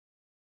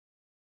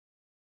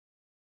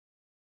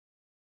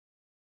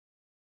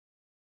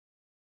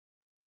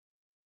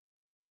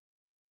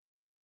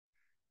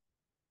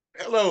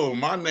Hello,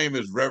 my name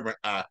is Reverend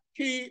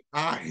Aki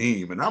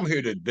Ahim, and I'm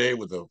here today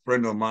with a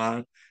friend of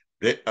mine,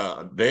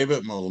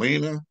 David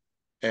Molina,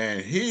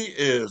 and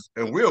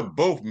we're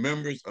both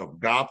members of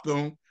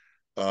Gotham,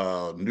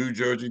 New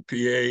Jersey,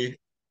 PA,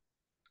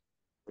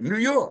 New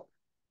York.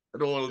 I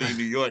don't want to leave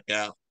New York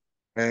out.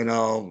 And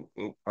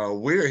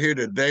we're here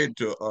today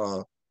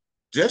to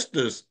just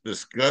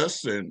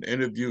discuss and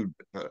interview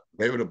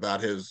David about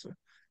his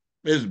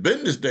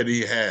business that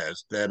he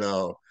has that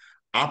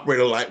operate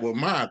alike with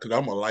mine because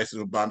I'm a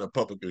licensed bond of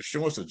public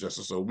insurance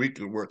adjuster, so we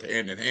can work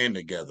hand in hand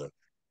together.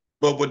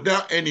 But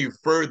without any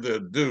further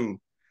ado,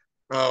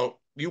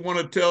 you want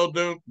to tell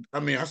them? I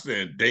mean, I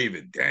said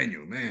David,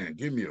 Daniel, man,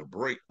 give me a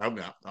break. I'm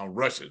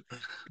rushing.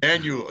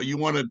 Daniel, you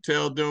want to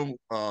tell them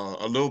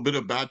a little bit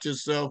about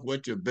yourself,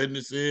 what your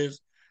business is,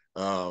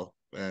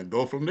 and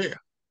go from there.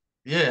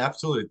 Yeah,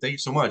 absolutely. Thank you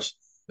so much.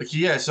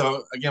 Yeah,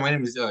 so again, my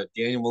name is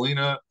Daniel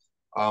Molina.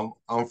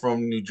 I'm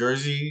from New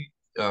Jersey.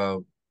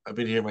 I've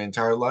been here my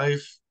entire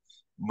life.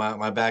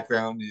 My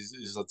background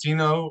is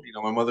Latino.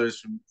 My mother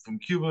is from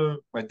Cuba,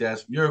 my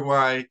dad's from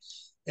Uruguay,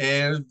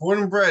 and I was born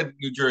and bred in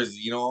New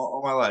Jersey,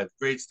 all my life.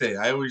 Great state.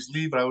 I always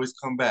leave, but I always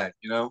come back.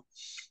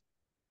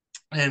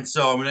 And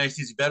so I'm an United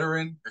States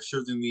veteran. I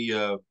served in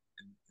the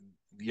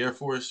Air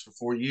Force for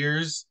 4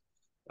 years,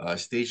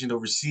 stationed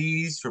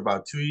overseas for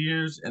about 2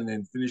 years, and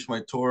then finished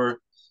my tour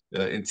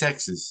in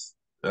Texas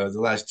the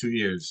last 2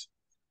 years.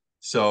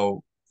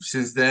 So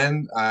since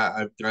then,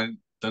 I've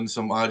done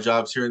some odd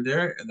jobs here and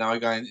there, and now I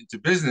got into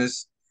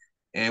business.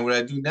 And what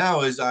I do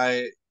now is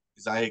I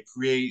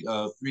create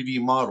 3D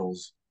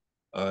models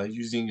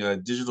using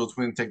digital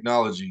twin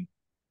technology.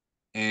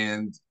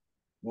 And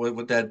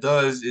what that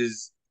does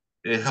is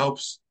it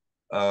helps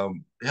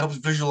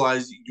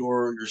visualize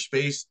your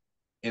space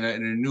in a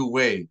new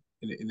way,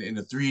 in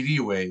a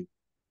 3D way,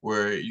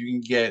 where you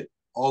can get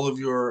all of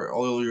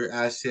your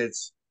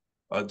assets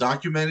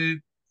documented,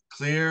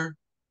 clear,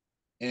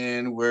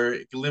 and where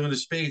it can live in a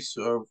space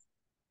of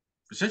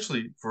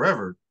essentially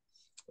forever.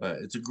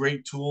 It's a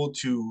great tool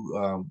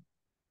to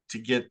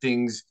get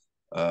things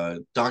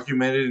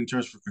documented in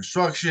terms for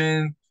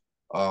construction,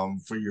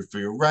 for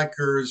your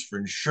records, for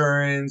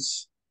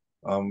insurance.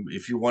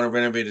 If you want to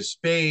renovate a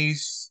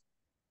space,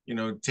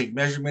 take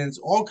measurements,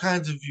 all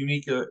kinds of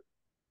unique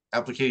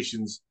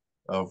applications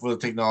for the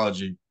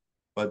technology.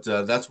 But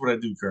that's what I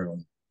do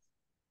currently.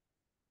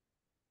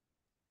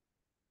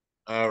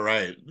 All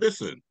right,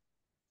 listen,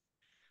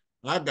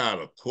 I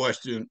got a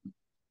question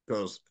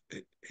because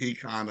he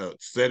kind of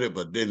said it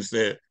but didn't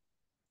say it.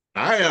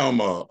 I am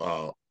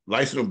a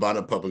licensed by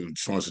the public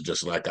insurance,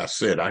 just like I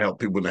said. I help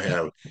people that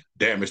have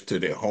damage to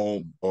their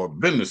home or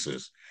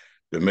businesses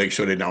to make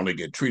sure they not only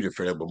get treated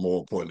fairly, but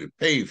more importantly,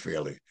 paid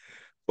fairly.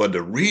 But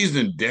the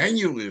reason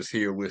Daniel is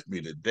here with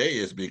me today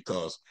is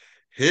because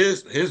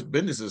his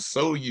business is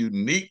so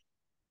unique.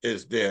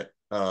 Is that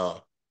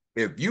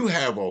if you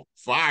have a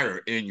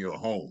fire in your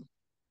home,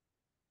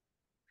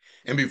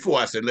 and before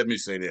I said, let me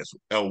say this.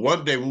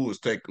 One day we was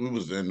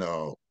in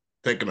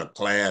taking a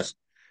class,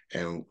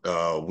 and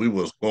we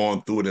was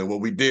going through it. And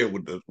what we did,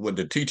 what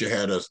the teacher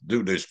had us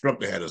do, the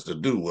instructor had us to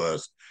do,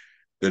 was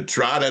to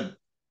try to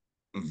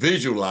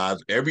visualize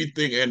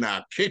everything in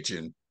our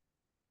kitchen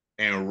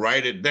and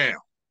write it down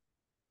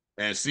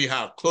and see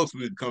how close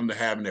we could come to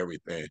having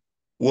everything.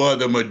 Well,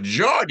 the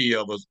majority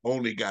of us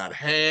only got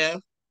half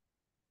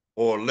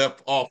or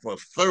left off a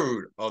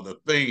third of the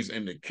things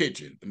in the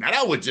kitchen. Now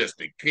that was just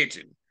the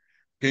kitchen.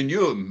 Can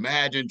you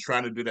imagine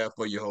trying to do that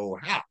for your whole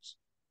house?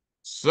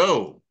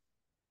 So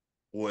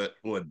what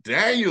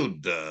Daniel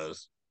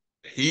does,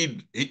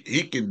 he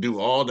can do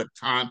all the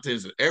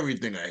contents and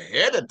everything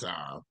ahead of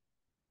time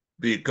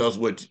because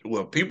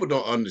what people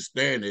don't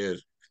understand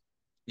is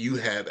you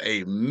have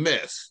a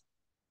mess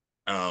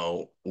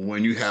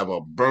when you have a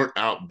burnt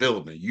out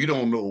building. You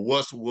don't know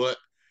what's what.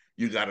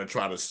 You got to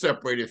try to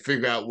separate it,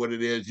 figure out what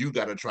it is. You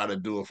got to try to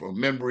do it from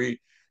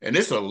memory, and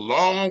it's a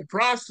long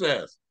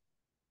process.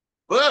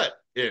 But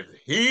if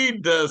he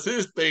does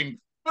his thing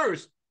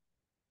first,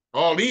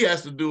 all he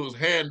has to do is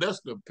hand us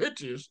the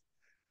pictures.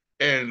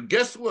 And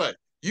guess what?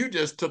 You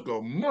just took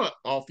a month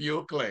off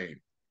your claim.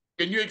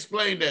 Can you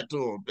explain that to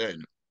him,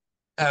 Daniel?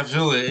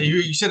 Absolutely.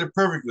 You said it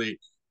perfectly.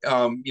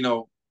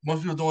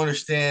 Most people don't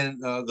understand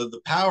the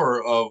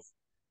power of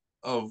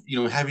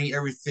having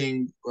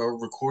everything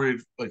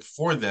recorded like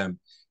for them.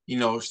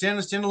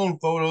 Standalone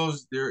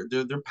photos,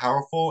 they're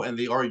powerful and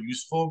they are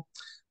useful,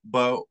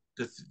 but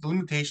the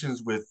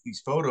limitations with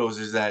these photos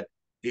is that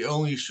they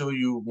only show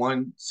you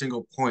one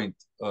single point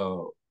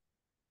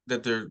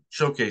that they're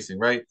showcasing,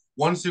 right?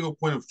 One single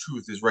point of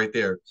truth is right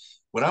there.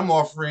 What I'm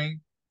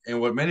offering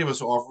and what many of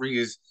us are offering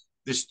is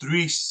this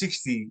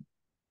 360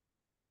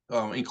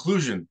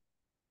 inclusion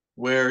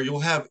where you'll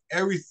have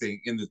everything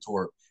in the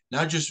tour,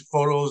 not just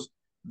photos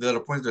that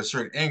are pointed at a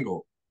certain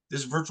angle.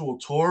 This virtual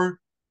tour,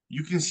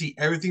 you can see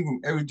everything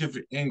from every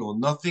different angle.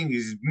 Nothing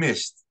is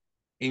missed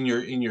in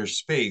your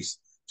space.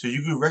 So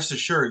you can rest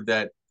assured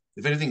that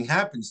if anything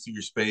happens to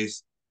your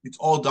space, it's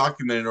all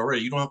documented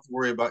already. You don't have to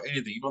worry about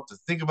anything. You don't have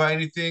to think about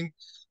anything.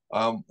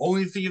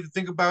 Only thing you have to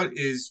think about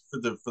is for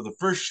the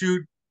first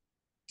shoot,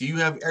 do you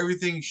have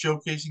everything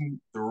showcasing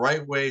the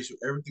right way so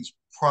everything's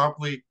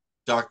properly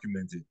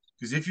documented?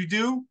 Because if you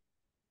do,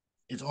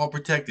 it's all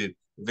protected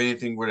if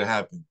anything were to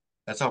happen.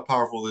 That's how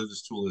powerful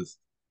this tool is.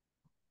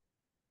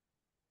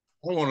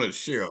 I want to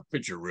share a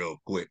picture real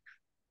quick.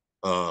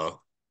 Uh,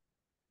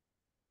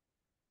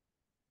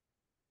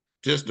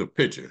 just a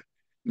picture.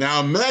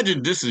 Now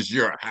imagine this is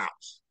your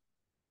house,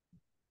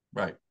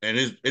 Right. and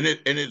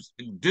it's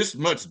this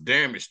much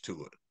damage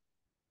to it.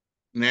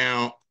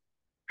 Now,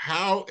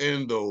 how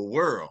in the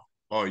world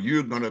are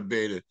you going to be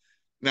able to?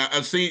 Now,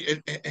 I see,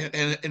 and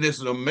it's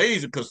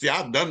amazing because see,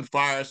 I've done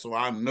fire, so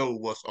I know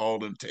what's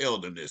all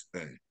entailed in this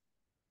thing.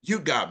 You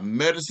got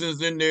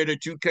medicines in there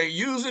that you can't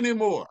use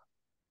anymore.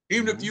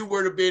 Even if Mhm. you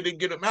were to be able to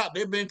get them out,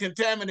 they've been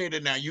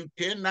contaminated now. You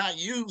cannot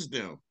use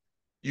them.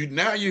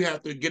 You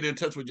have to get in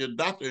touch with your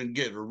doctor and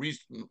get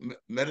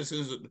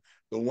medicines,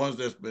 the ones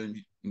that's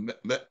been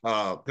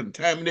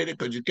contaminated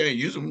because you can't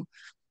use them.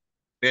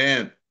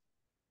 And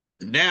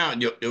now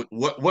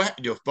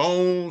your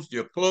phones,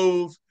 your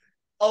clothes,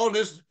 all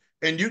this,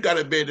 and you got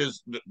to be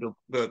this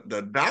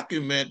the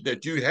document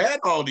that you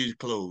had all these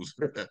clothes.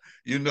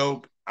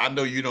 I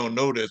know you don't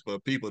know this,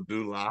 but people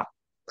do lie.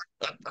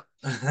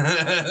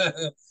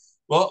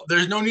 Well,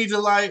 there's no need to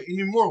lie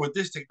anymore with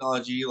this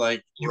technology.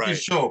 Like you can Right.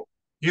 show,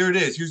 here it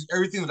is. Here's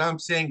everything that I'm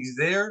saying is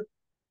there.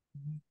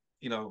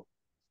 You know,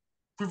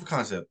 proof of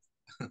concept.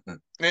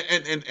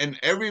 And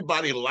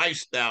everybody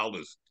lifestyle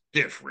is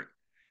different.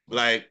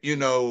 Like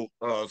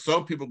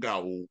some people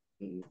got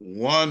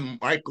one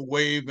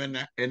microwave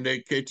in their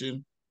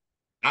kitchen.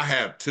 I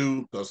have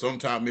two because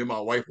sometimes me and my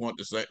wife want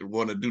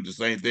to do the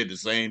same thing at the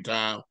same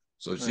time,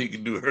 so she Nice.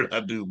 can do her,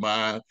 I do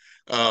mine.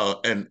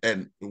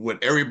 And when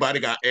everybody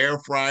got air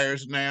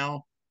fryers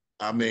now,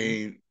 I Hmm.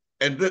 mean,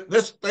 and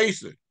let's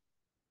face it,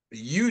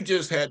 you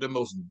just had the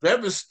most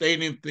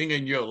devastating thing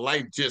in your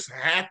life just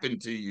happen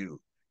to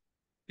you.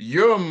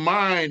 Your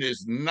mind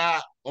is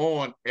not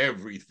on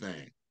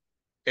everything.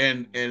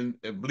 And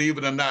believe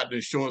it or not, the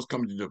insurance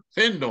company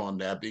depend on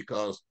that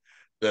because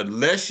the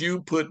less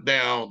you put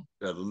down,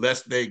 the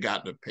less they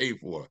got to pay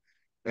for.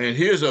 And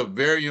here's a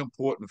very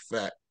important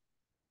fact.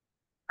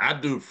 I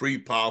do free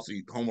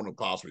policy, homeowner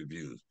policy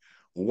reviews.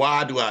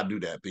 Why do I do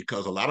that?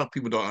 Because a lot of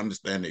people don't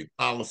understand their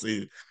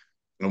policy.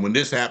 And when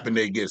this happens,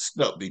 they get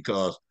stuck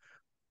because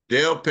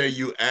they'll pay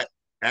you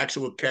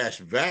actual cash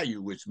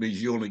value, which means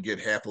you only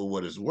get half of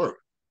what it's worth.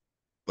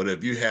 But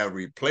if you have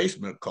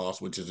replacement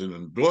costs, which is an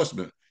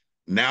endorsement,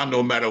 now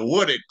no matter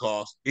what it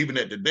costs, even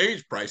at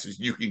today's prices,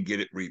 you can get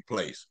it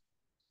replaced.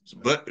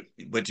 Right.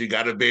 But you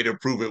got to be able to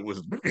prove it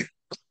was,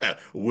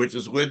 which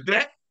is where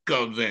that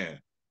comes in.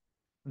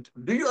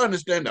 Do you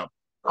understand the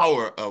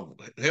power of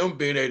him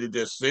being able to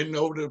just send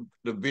over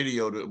the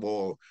video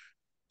or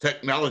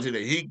technology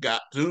that he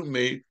got to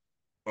me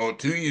or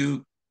to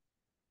you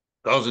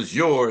because it's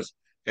yours,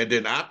 and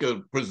then I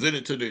could present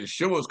it to the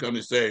insurance company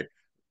and say,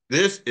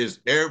 this is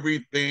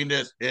everything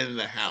that's in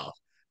the house.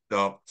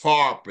 The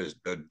carpets,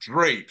 the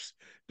drapes,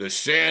 the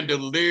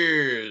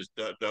chandeliers,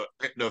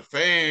 the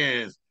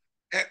fans,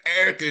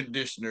 air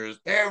conditioners,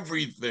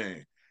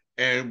 everything.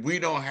 And we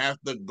don't have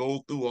to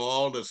go through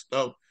all the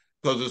stuff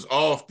because it's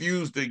all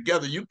fused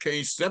together. You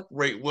can't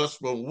separate what's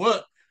from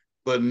what.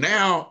 But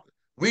now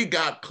we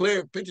got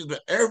clear pictures of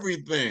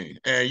everything.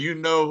 And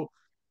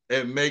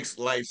it makes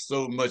life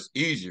so much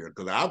easier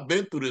because I've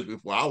been through this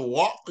before. I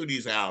walked through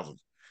these houses.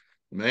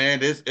 Man,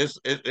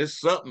 it's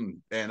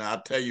something, and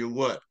I'll tell you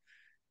what,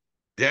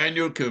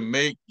 Daniel can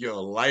make your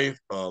life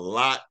a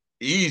lot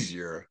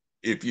easier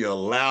if you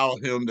allow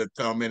him to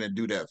come in and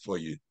do that for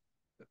you.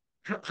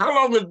 How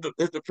long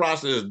is the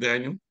process,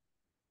 Daniel?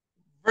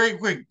 Very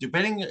quick.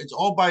 Depending, it's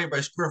all by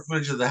square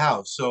footage of the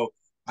house. So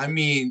I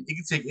mean, it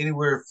can take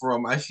anywhere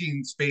from I've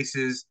seen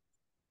spaces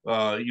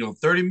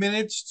 30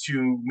 minutes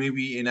to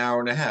maybe an hour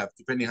and a half,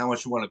 depending how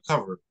much you want to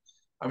cover.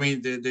 I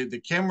mean,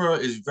 the camera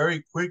is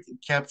very quick, it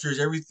captures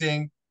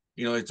everything.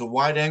 It's a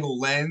wide angle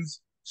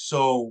lens.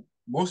 So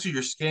most of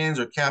your scans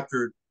are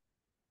captured,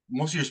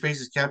 most of your space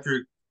is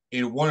captured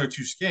in one or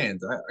two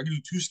scans. I do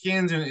two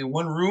scans in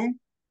one room,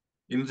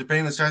 depending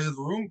on the size of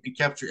the room, and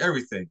capture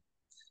everything.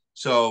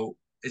 So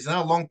it's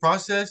not a long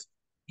process.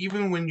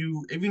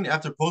 Even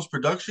after post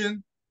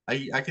production,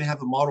 I can have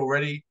the model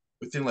ready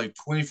within like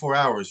 24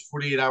 hours,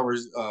 48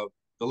 hours, the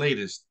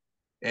latest.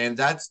 And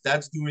that's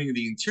doing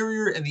the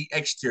interior and the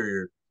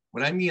exterior.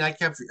 When I mean I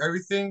capture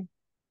everything,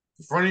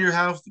 the front of your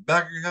house, the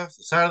back of your house,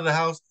 the side of the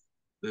house,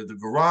 the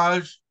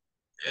garage,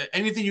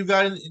 anything you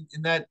got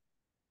in that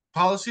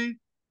policy,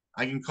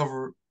 I can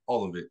cover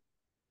all of it.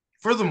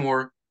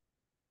 Furthermore,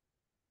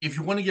 if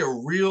you want to get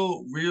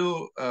real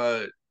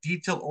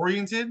detail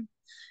oriented,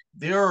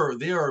 there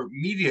are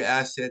media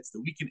assets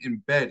that we can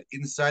embed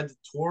inside the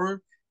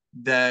tour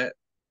that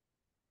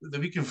that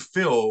we can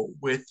fill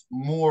with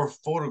more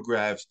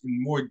photographs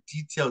and more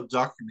detailed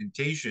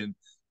documentation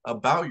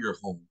about your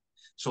home.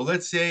 So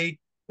let's say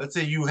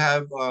you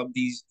have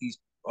these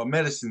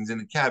medicines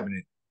in a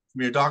cabinet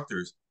from your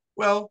doctors.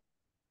 Well,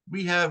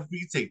 we can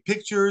take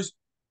pictures,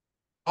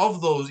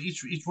 of those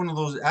each one of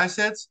those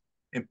assets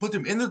and put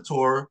them in the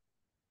tour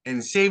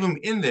and save them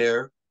in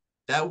there.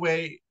 That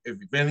way, if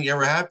anything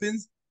ever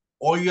happens,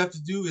 all you have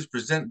to do is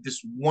present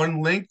this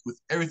one link with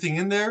everything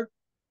in there,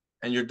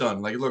 and you're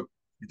done. Like, look,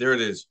 there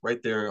it is,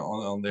 right there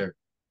on there.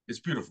 It's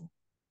beautiful.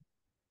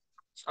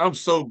 I'm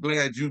so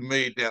glad you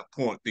made that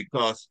point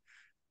because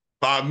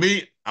by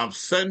me, I'm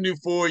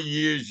 74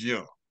 years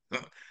young.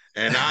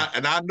 And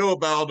I know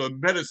about all the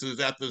medicines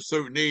after a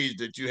certain age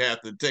that you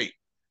have to take.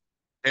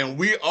 And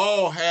we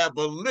all have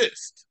a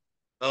list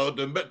of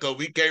the because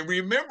we can't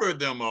remember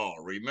them all,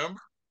 remember?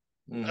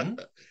 Hmm.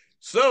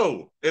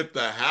 So if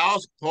the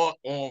house caught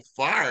on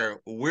fire,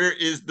 where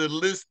is the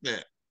list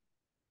at?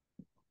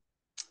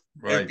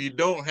 If Right. you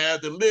don't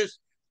have the list,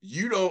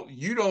 you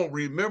don't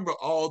remember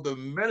all the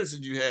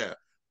medicine you have.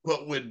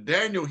 But with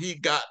Daniel, he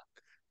got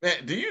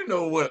man, do you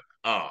know what?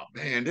 Oh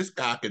man, this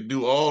guy can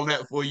do all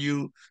that for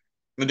you.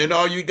 And then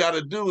all you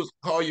gotta do is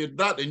call your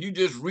doctor and you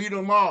just read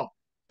them off.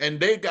 And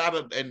they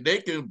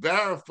can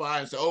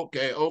verify and say,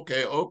 okay,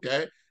 okay,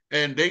 okay.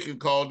 And they can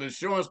call the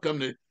insurance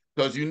company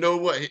because you know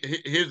what?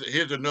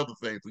 Here's another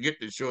thing. Forget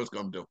the insurance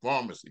company, the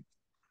pharmacy.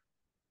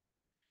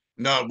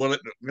 No, well,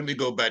 let me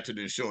go back to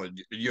the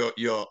insurance.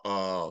 Your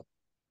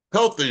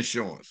health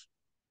insurance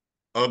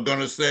are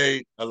gonna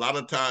say a lot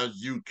of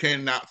times you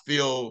cannot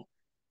fill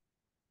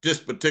this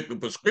particular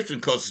prescription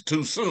because it's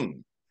too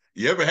soon.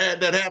 You ever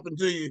had that happen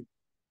to you?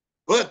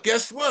 But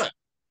guess what?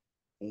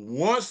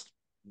 Once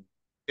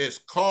it's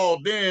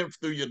called in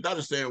through your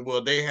doctor saying,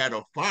 well, they had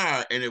a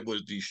fire and it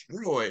was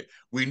destroyed,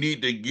 we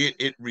need to get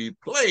it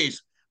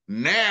replaced.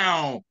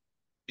 Now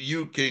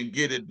you can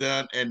get it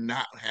done and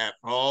not have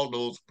all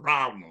those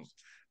problems.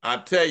 I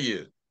tell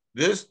you,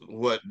 this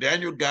what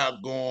Daniel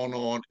got going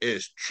on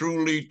is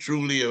truly,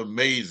 truly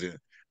amazing.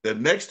 The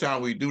next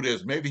time we do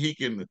this, maybe he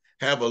can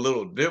have a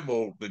little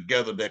demo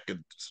together that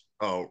could.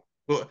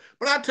 But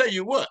I tell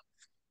you what,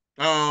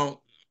 um,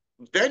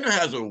 Daniel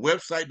has a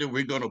website that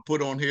we're going to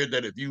put on here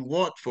that if you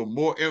want for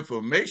more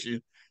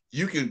information,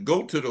 you can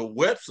go to the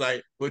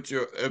website, put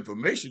your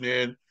information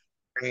in,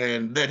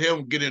 and let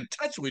him get in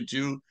touch with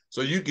you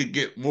so you can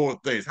get more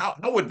things. How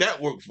would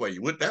that work for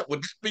you? Would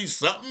this be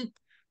something?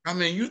 I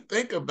mean, you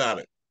think about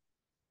it.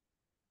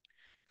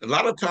 A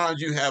lot of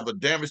times you have a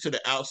damage to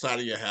the outside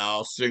of your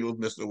house, shingles,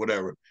 mist, or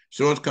whatever.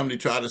 Insurance company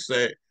try to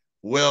say,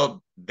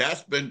 well,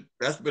 that's been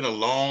a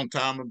long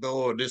time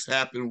ago, or this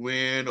happened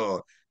when,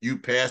 or you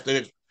passed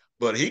it.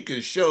 But he can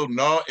show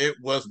no, it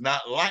was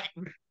not like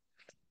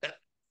that.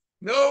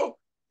 No,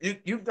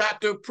 you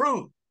got to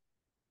prove.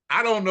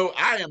 I don't know.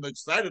 I am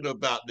excited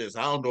about this.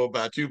 I don't know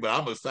about you, but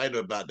I'm excited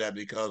about that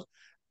because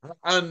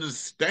I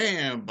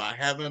understand by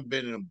having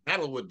been in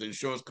battle with the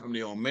insurance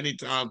company on many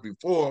times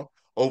before,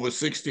 over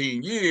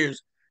 16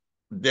 years,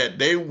 that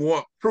they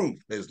want proof.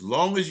 As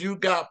long as you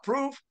got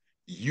proof,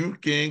 you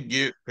can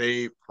get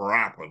paid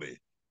properly.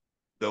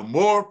 The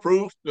more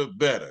proof, the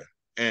better.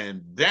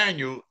 And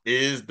Daniel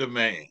is the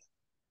man.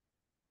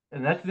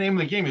 And that's the name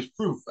of the game is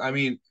proof. I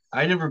mean,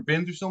 I never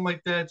been through something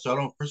like that, so I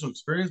don't have personal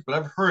experience, but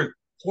I've heard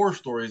horror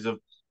stories of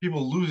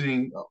people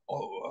losing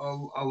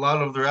a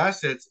lot of their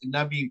assets and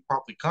not being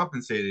properly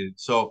compensated.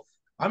 So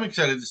I'm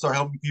excited to start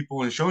helping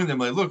people and showing them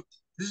like, look,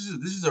 this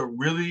is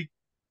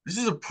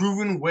a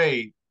proven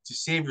way to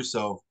save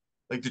yourself,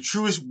 like the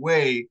truest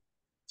way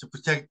to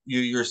protect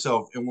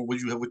yourself and what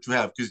you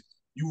have because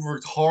you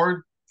worked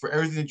hard for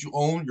everything that you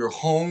own, your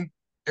home,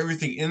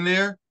 everything in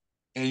there,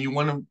 and you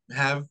want to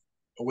have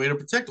a way to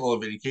protect all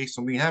of it in case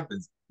something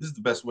happens. This is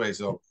the best way.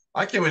 So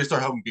I can't wait to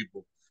start helping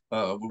people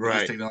with this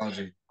Right.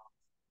 technology.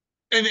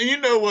 And you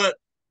know what?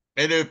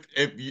 And if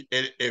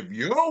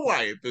your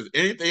wife is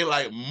anything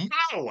like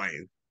my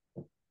wife,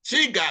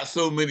 she got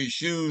so many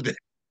shoes that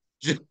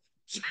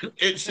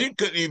she, she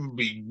couldn't even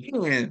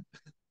begin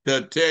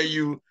to tell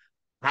you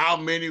how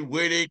many,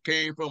 where they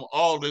came from,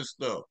 all this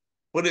stuff.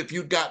 But if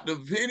you got the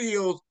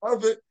videos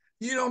of it,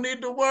 you don't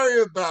need to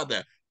worry about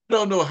that. I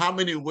don't know how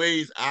many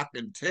ways I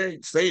can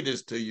say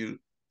this to you.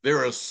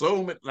 There are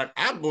so many, like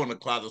I go in the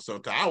closet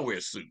sometimes, I wear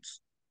suits.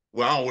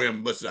 Well, I don't wear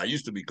them much as I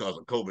used to because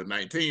of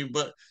COVID-19,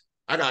 but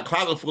I got a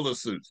closet full of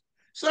suits.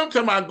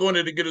 Sometimes I go in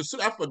there to get a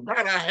suit. I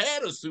forgot I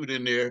had a suit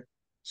in there.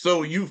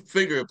 So you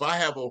figure if I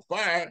have a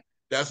fire,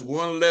 that's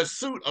one less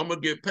suit I'm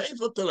gonna get paid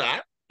for till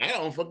I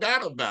don't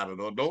forgot about it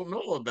or don't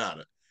know about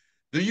it.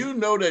 Do you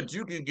know that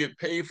you can get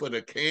paid for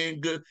the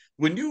canned goods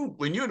when you're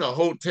in a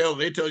hotel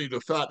and they tell you to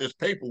fill out this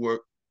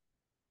paperwork?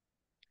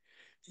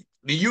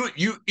 You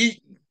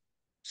eat,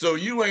 so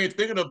you ain't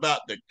thinking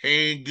about the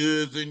canned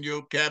goods in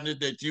your cabinet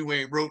that you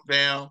ain't wrote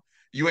down.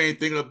 You ain't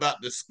thinking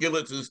about the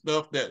skillets and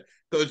stuff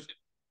because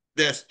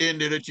that's in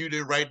there that you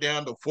didn't write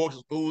down, the forks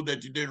of food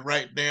that you didn't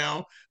write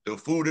down, the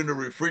food in the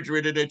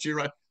refrigerator that you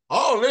write.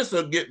 All this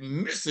will get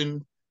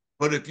missing.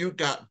 But if you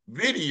got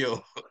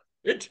video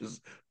pictures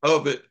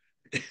of it,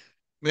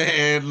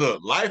 man,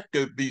 look, life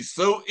could be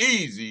so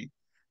easy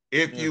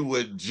if Yeah. you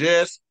would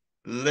just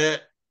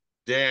let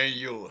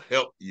Daniel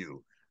help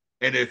you.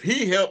 And if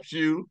he helps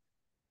you,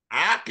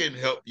 I can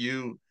help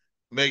you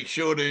make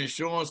sure the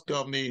insurance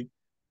company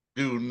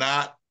do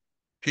not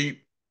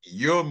keep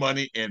your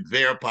money in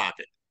their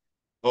pocket.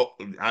 Oh,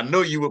 I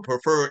know you would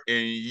prefer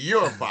in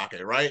your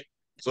pocket, right?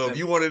 So if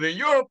you want it in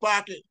your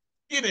pocket,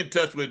 get in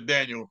touch with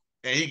Daniel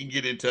and he can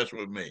get in touch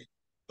with me.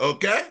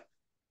 Okay?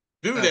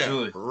 Do that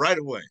Absolutely. right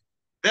away.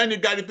 Daniel,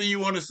 got anything you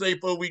want to say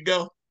before we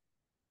go?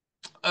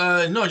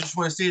 No, I just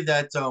want to say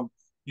that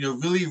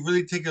really,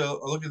 really take a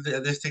look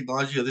at this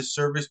technology or this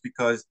service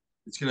because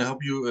it's going to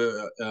help you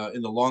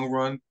in the long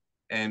run,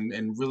 and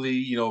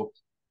really,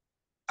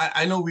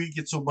 I know we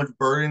get so much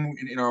burden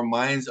in our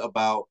minds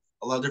about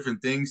a lot of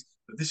different things,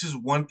 but this is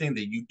one thing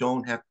that you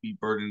don't have to be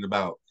burdened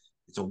about.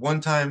 It's a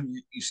one-time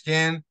you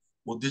scan,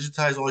 we'll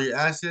digitize all your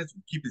assets,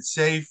 we'll keep it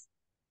safe,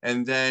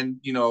 and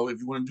then if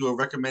you want to do a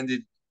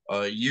recommended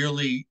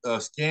yearly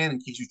scan in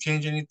case you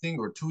change anything,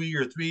 or 2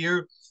 year or 3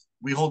 year,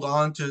 we hold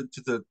on to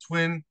the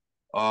twin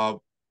uh,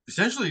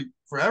 essentially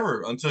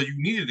forever until you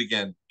need it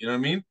again. You know what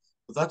I mean?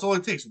 But that's all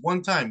it takes.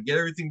 One time, get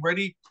everything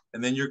ready,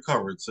 and then you're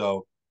covered.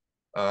 So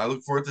I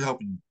look forward to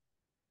helping you.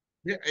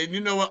 Yeah, and you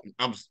know what?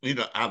 I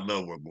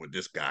love working with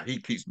this guy. He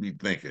keeps me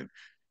thinking.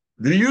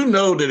 Do you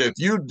know that if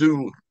you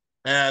do,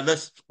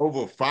 that's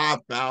over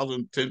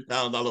 5,000,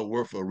 $10,000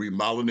 worth of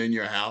remodeling in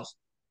your house,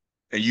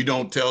 and you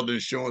don't tell the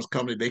insurance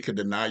company, they could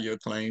deny your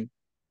claim?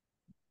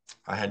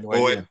 I had no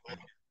Or idea.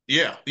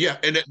 yeah, yeah.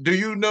 And do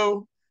you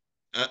know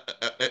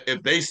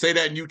if they say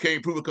that and you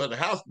can't prove it because the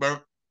house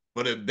burnt,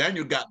 but if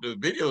Daniel got the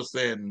video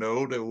saying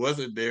no, there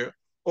wasn't there,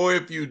 or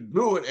if you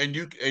do it and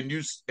you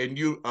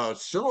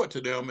show it to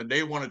them and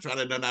they want to try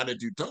to deny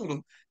that you told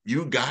them,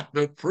 you got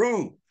the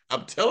proof.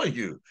 I'm telling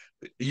you,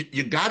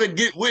 you got to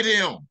get with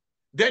him.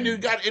 Then you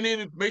Mhm. got any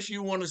information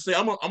you want to say.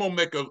 I'm gonna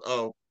make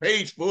a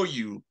page for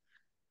you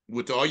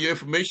with all your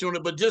information on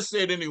it, but just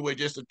say it anyway,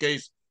 just in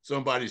case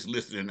somebody's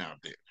listening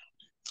out there.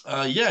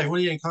 Yeah, if you want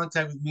to get in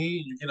contact with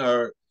me, you can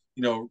or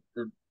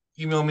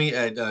email me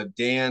at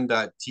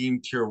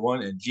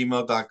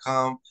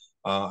dan.teamtier1@gmail.com.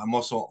 I'm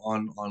also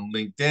on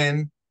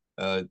LinkedIn,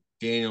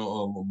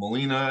 Daniel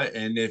Molina.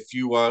 And if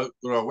you go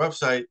to our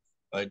website,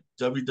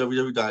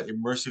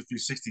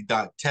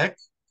 www.immersive360.tech,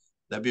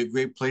 that'd be a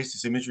great place to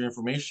submit your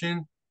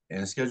information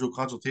and schedule a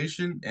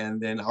consultation.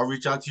 And then I'll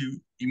reach out to you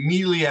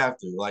immediately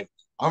after. Like,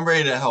 I'm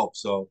ready to help,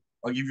 so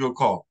I'll give you a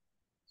call.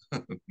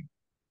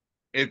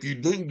 If you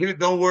didn't get it,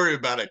 don't worry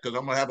about it because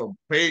I'm gonna have a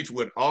page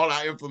with all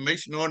our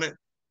information on it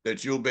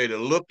that you'll be able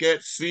to look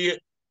at, see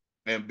it,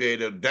 and be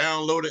able to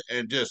download it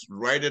and just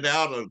write it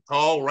out or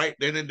call right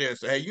then and there.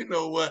 Say, hey, you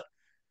know what?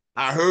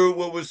 I heard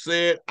what was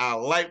said. I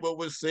like what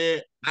was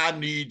said. I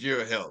need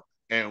your help,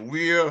 and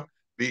we'll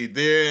be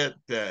there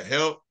to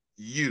help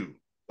you.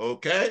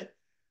 Okay?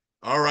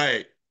 All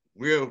right.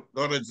 We're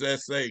gonna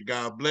just say,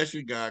 God bless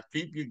you, God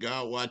keep you,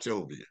 God watch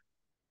over you.